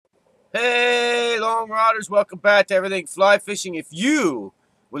Hey, long riders, welcome back to Everything Fly Fishing. If you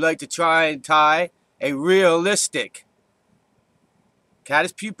would like to try and tie a realistic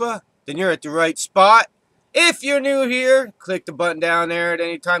Caddis Pupa, then you're at the right spot. If you're new here, click the button down there at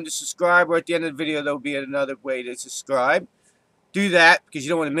any time to subscribe, or at the end of the video, there'll be another way to subscribe. Do that because you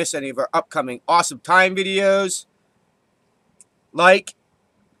don't want to miss any of our upcoming awesome time videos. Like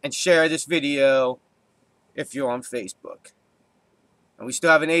and share this video if you're on Facebook. And we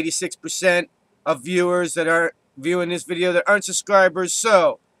still have an 86% of viewers that are viewing this video that aren't subscribers,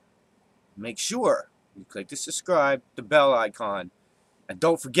 so make sure you click the subscribe, the bell icon. And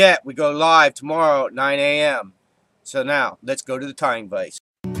don't forget, we go live tomorrow at 9 a.m. So now, let's go to the tying vise.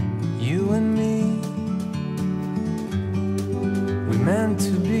 You and me, we meant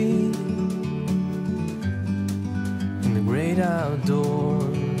to be in the great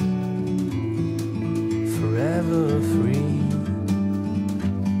outdoors, forever free.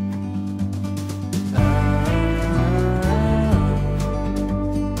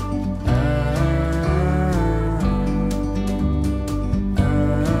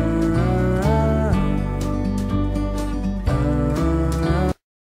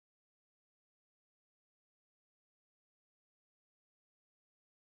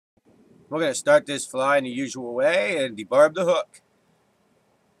 We're going to start this fly in the usual way and debarb the hook.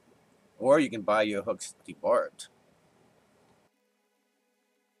 Or you can buy your hooks debarbed.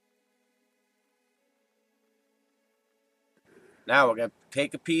 Now we're going to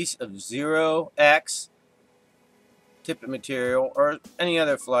take a piece of 0x tippet material or any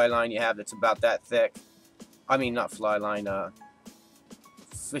other fly line you have that's about that thick. I mean, not fly line,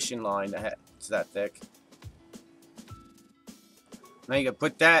 fishing line that's that thick. Now you can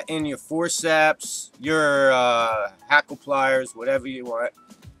put that in your forceps, your hackle pliers, whatever you want,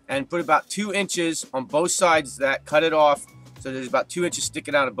 and put about 2 inches on both sides of that. Cut it off so there's about 2 inches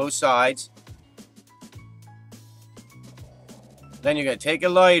sticking out of both sides. Then you're going to take a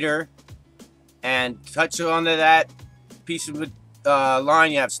lighter and touch it onto that piece of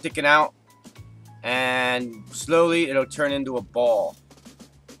line you have sticking out, and slowly it'll turn into a ball.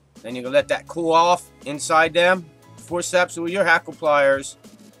 Then you're going to let that cool off inside them forceps with your hackle pliers,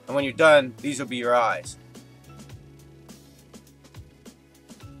 and when you're done, these will be your eyes.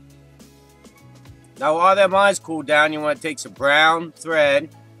 Now while them eyes cool down, you want to take some brown thread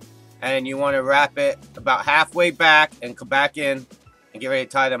and you want to wrap it about halfway back and come back in and get ready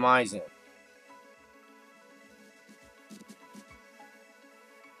to tie them eyes in.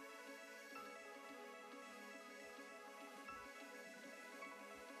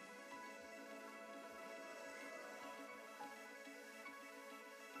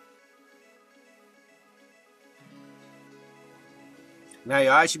 Now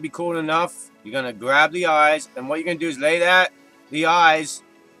your eyes should be cool enough. You're going to grab the eyes, and what you're going to do is lay the eyes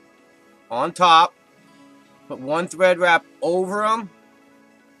on top, put one thread wrap over them,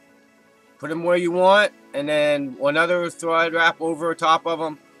 put them where you want, and then another thread wrap over top of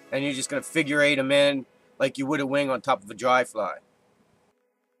them, and you're just going to figure eight them in like you would a wing on top of a dry fly.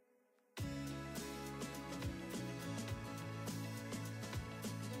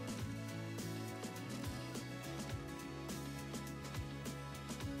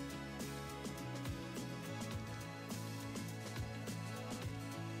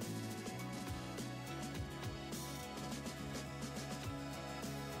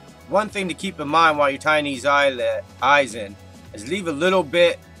 One thing to keep in mind while you're tying these eyes in is leave a little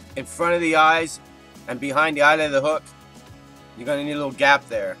bit in front of the eyes and behind the eyelet of the hook. You're going to need a little gap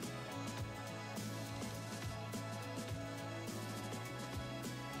there.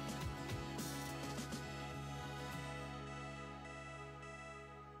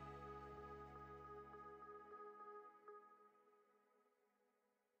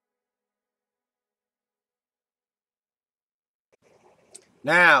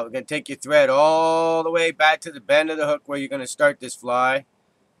 Now, we're going to take your thread all the way back to the bend of the hook where you're going to start this fly.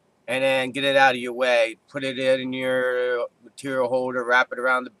 And then get it out of your way. Put it in your material holder. Wrap it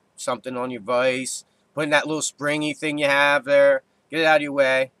around something on your vise. Put in that little springy thing you have there. Get it out of your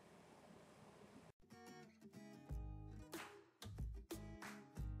way.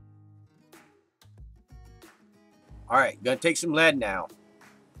 Alright, you're going to take some lead now.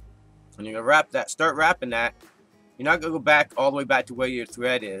 And you're going to wrap that. Start wrapping that. You're not going to go back all the way back to where your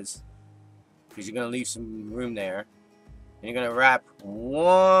thread is, because you're going to leave some room there. And you're going to wrap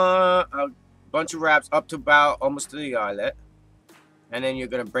a bunch of wraps up to about almost to the eyelet. And then you're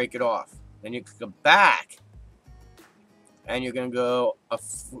going to break it off. Then you can go back. And you're going to go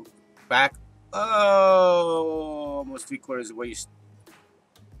back almost 3/4 of the way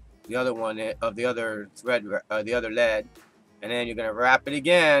the other one of the other thread, the other lead. And then you're going to wrap it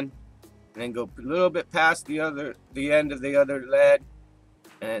again and then go a little bit past the end of the other lead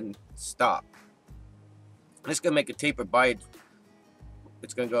and stop. It's gonna make a taper bite.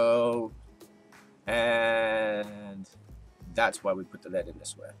 It's gonna go, and that's why we put the lead in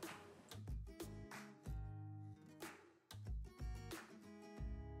this way.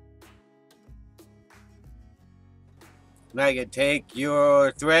 Now you take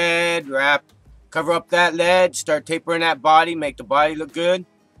your thread, cover up that lead, start tapering that body, make the body look good.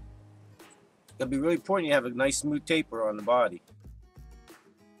 It's gonna be really important you have a nice smooth taper on the body.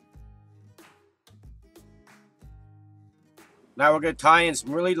 Now we're gonna tie in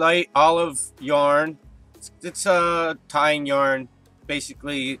some really light olive yarn. It's a tying yarn.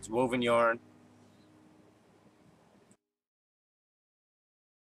 Basically, it's woven yarn.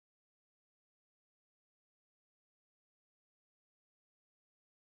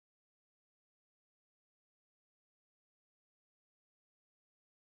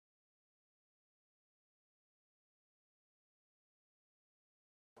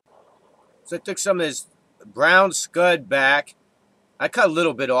 So I took some of this brown scud back. I cut a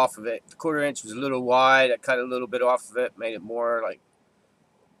little bit off of it. The 1/4 inch was a little wide. I cut a little bit off of it, made it more like,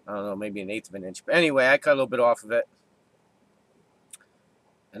 I don't know, maybe 1/8 of an inch. But anyway, I cut a little bit off of it.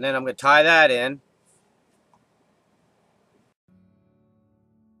 And then I'm going to tie that in.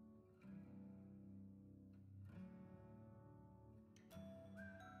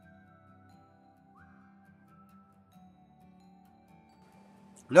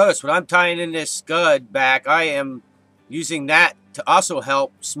 Notice when I'm tying in this scud back, I am using that to also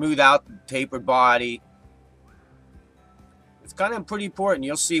help smooth out the tapered body. It's kind of pretty important.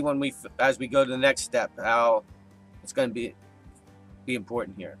 You'll see when as we go to the next step, how it's going to be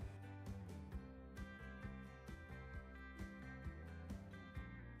important here.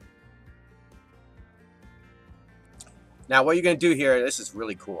 Now what you're going to do here, this is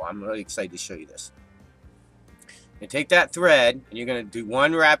really cool. I'm really excited to show you this. You take that thread and you're going to do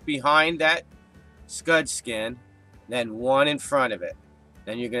one wrap behind that scud skin, then one in front of it.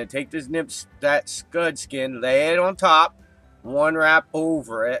 Then you're going to take that scud skin, lay it on top, one wrap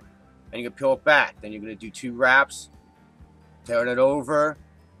over it, and you can peel it back. Then you're going to do 2 wraps, turn it over,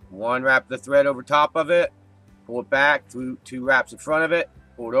 one wrap the thread over top of it, pull it back, 2 wraps in front of it,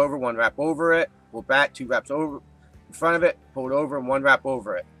 pull it over, one wrap over it, pull it back, 2 wraps over in front of it, pull it over, and one wrap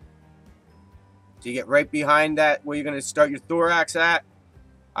over it. So you get right behind that where you're going to start your thorax at.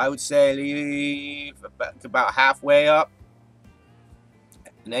 I would say leave about halfway up,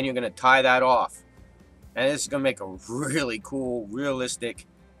 and then you're going to tie that off. And this is going to make a really cool, realistic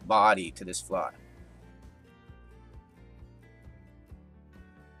body to this fly.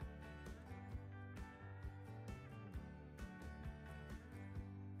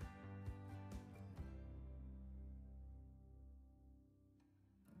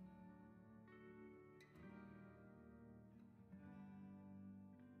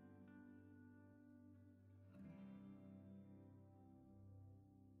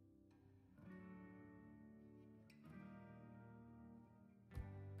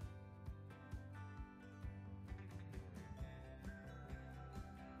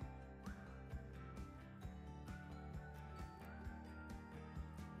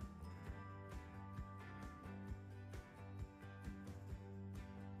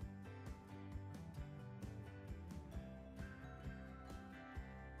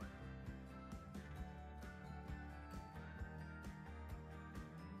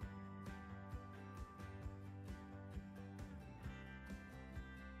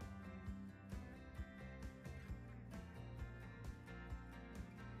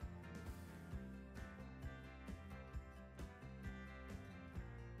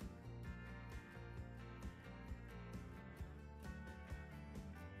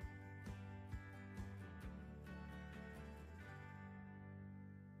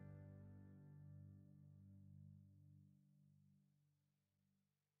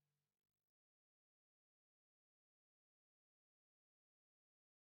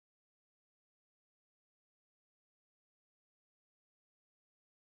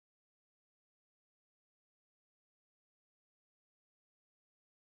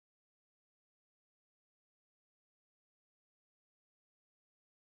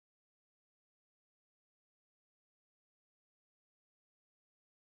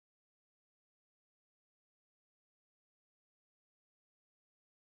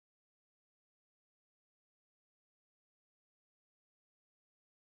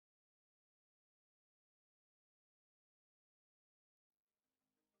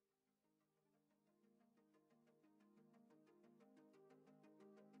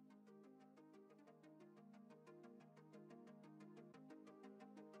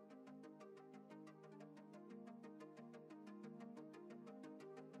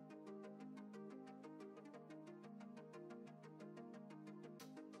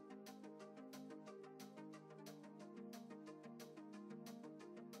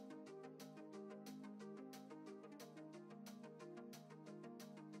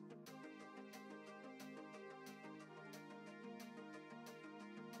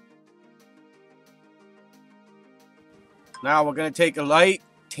 Now we're going to take a light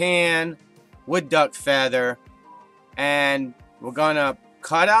tan wood duck feather and we're going to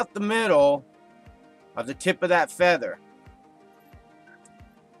cut out the middle of the tip of that feather.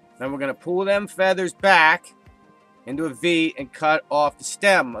 Then we're going to pull them feathers back into a V and cut off the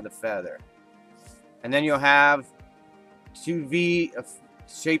stem of the feather. And then you'll have two V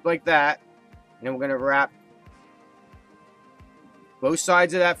shaped like that. And then we're going to wrap both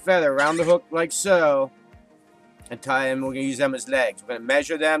sides of that feather around the hook like so. And tie them. We're going to use them as legs. We're going to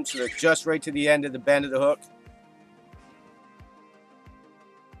measure them so they're just right to the end of the bend of the hook.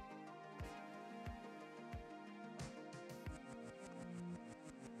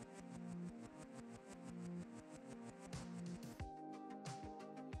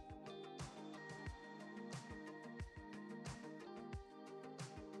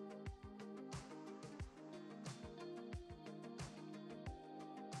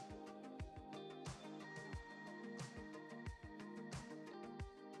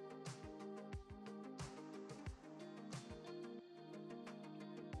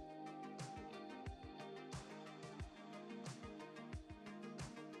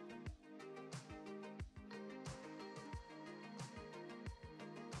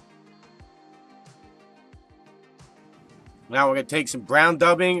 Now we're going to take some brown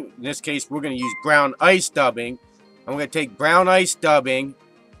dubbing. In this case, we're going to use brown ice dubbing. And we're going to take brown ice dubbing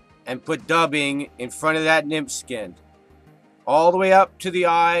and put dubbing in front of that nymph skin. All the way up to the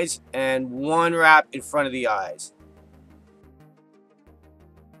eyes and one wrap in front of the eyes.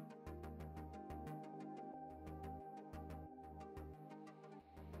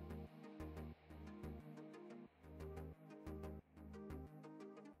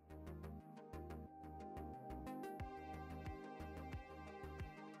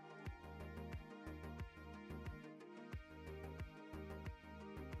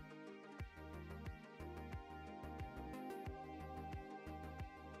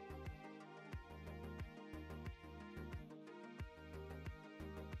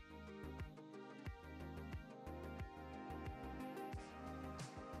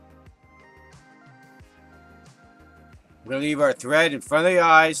 We're going to leave our thread in front of the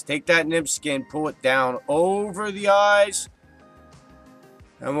eyes. Take that nymph skin, pull it down over the eyes.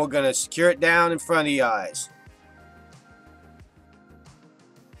 And we're going to secure it down in front of the eyes.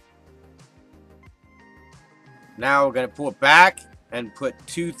 Now we're going to pull it back and put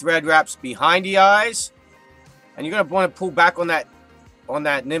two thread wraps behind the eyes. And you're going to want to pull back on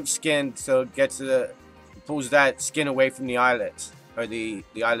that nymph skin so it gets pulls that skin away from the eyelets or the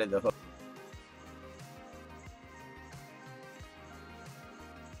eyelid of the hook.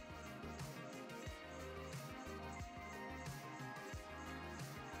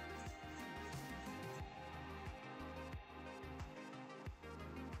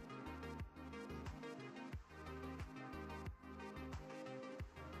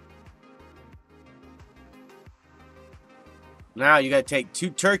 Now you got to take two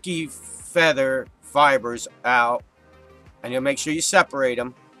turkey feather fibers out, and you'll make sure you separate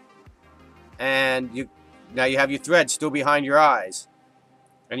them. And now you have your thread still behind your eyes,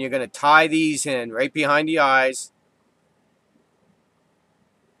 and you're going to tie these in right behind the eyes.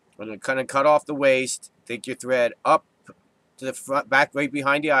 I'm going to kind of cut off the waist. Take your thread up to the front, back right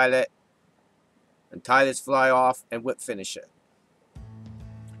behind the eyelet, and tie this fly off and whip finish it.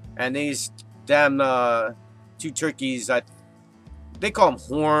 And these damn two turkeys, they call them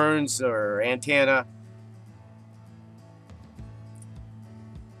horns or antenna.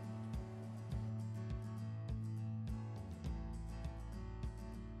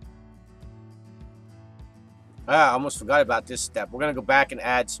 I almost forgot about this step. We're going to go back and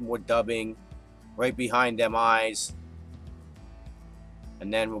add some more dubbing right behind them eyes.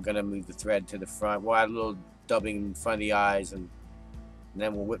 And then we're going to move the thread to the front. We'll add a little dubbing in front of the eyes. And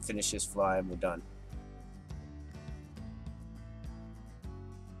then we'll whip finish this fly and we're done.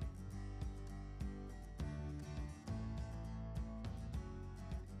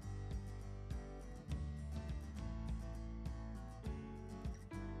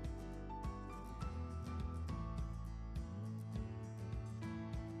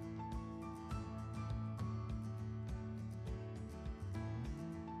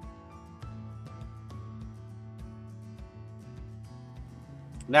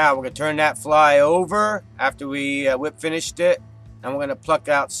 Now we're going to turn that fly over after we whip finished it. And we're going to pluck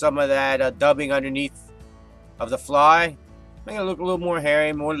out some of that dubbing underneath of the fly. Make it look a little more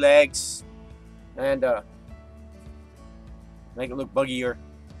hairy, more legs. And make it look buggier.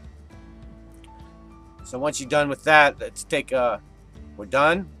 So once you're done with that, let's take we're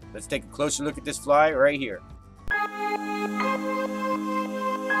done. Let's take a closer look at this fly right here.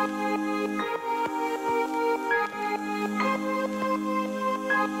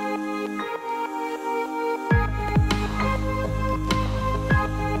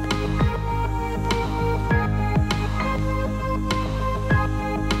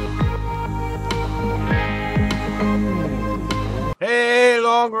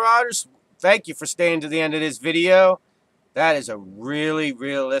 long riders, thank you for staying to the end of this video. That is a really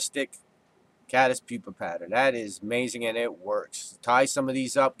realistic Caddis Pupa pattern. That is amazing, and it works. Tie some of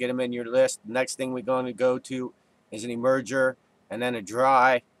these up, get them in your list. The next thing we're going to go to is an emerger, and then a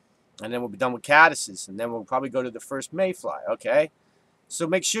dry, and then we'll be done with caddises, and then we'll probably go to the first mayfly. Okay, so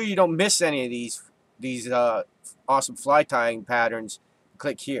make sure you don't miss any of these awesome fly tying patterns.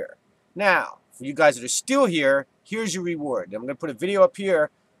 Click here. Now, for you guys that are still here, here's your reward. I'm going to put a video up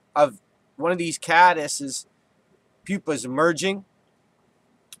here of one of these caddises pupas emerging.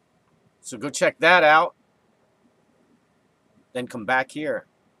 So go check that out. Then come back here.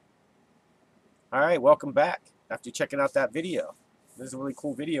 All right, welcome back after checking out that video. This is a really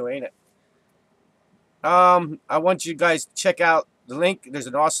cool video, ain't it? I want you guys to check out the link. There's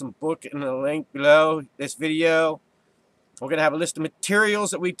an awesome book in the link below this video. We're going to have a list of materials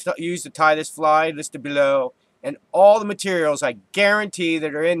that we use to tie this fly listed below. And all the materials, I guarantee,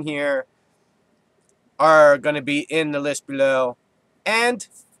 that are in here are going to be in the list below. And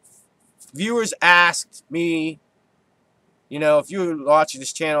viewers asked me, you know, if you're watching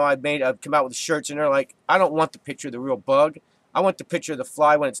this channel, I've come out with shirts, and they're like, I don't want the picture of the real bug. I want the picture of the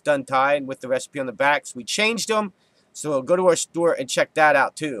fly when it's done tying with the recipe on the back. So we changed them. So go to our store and check that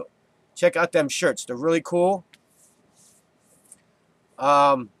out too. Check out them shirts. They're really cool.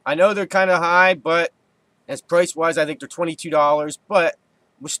 I know they're kind of high, but as price-wise, I think they're $22. But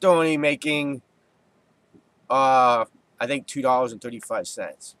we're still only making, I think,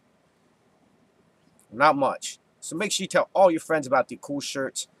 $2.35. Not much. So make sure you tell all your friends about the cool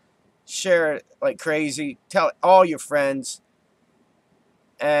shirts. Share it like crazy. Tell all your friends.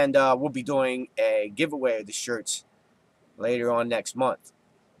 And we'll be doing a giveaway of the shirts later on next month.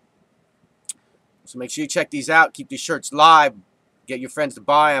 So make sure you check these out. Keep these shirts live. Get your friends to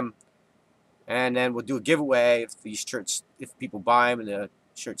buy them. And then we'll do a giveaway if these shirts, if people buy them and the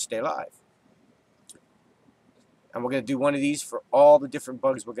shirts stay live. And we're going to do one of these for all the different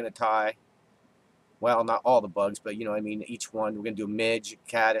bugs we're going to tie. Well, not all the bugs, but you know what I mean, each one. We're going to do a midge, a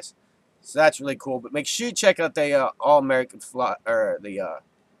caddis. So that's really cool. But make sure you check out the All-American Fly, or the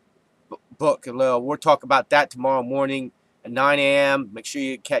book. We'll talk about that tomorrow morning at 9 a.m. Make sure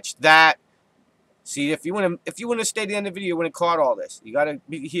you catch that. See, if you want to stay to the end of the video, you want to caught all this, you got to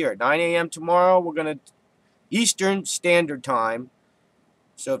be here at 9 a.m. tomorrow. We're going to Eastern Standard Time.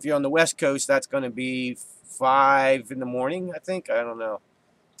 So if you're on the West Coast, that's going to be 5 in the morning, I think. I don't know.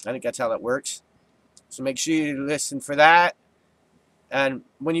 I think that's how that works. So make sure you listen for that. And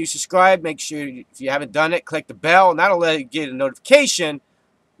when you subscribe, make sure, if you haven't done it, click the bell, and that'll let you get a notification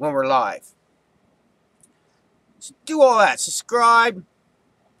when we're live. So do all that. Subscribe.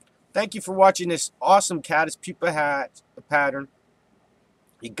 Thank you for watching this awesome Caddis Pupa pattern.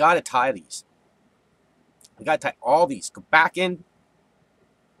 You got to tie these. You got to tie all these. Go back in.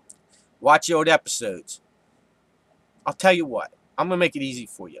 Watch the old episodes. I'll tell you what. I'm going to make it easy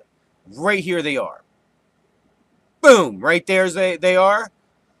for you. Right here they are. Boom! Right there they are.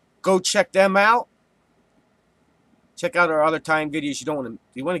 Go check them out. Check out our other tying videos.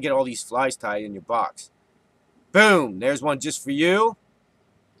 You want to get all these flies tied in your box. Boom! There's one just for you.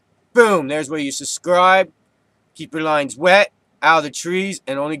 Boom! There's where you subscribe. Keep your lines wet, out of the trees,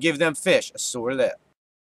 and only give them fish a sore lip.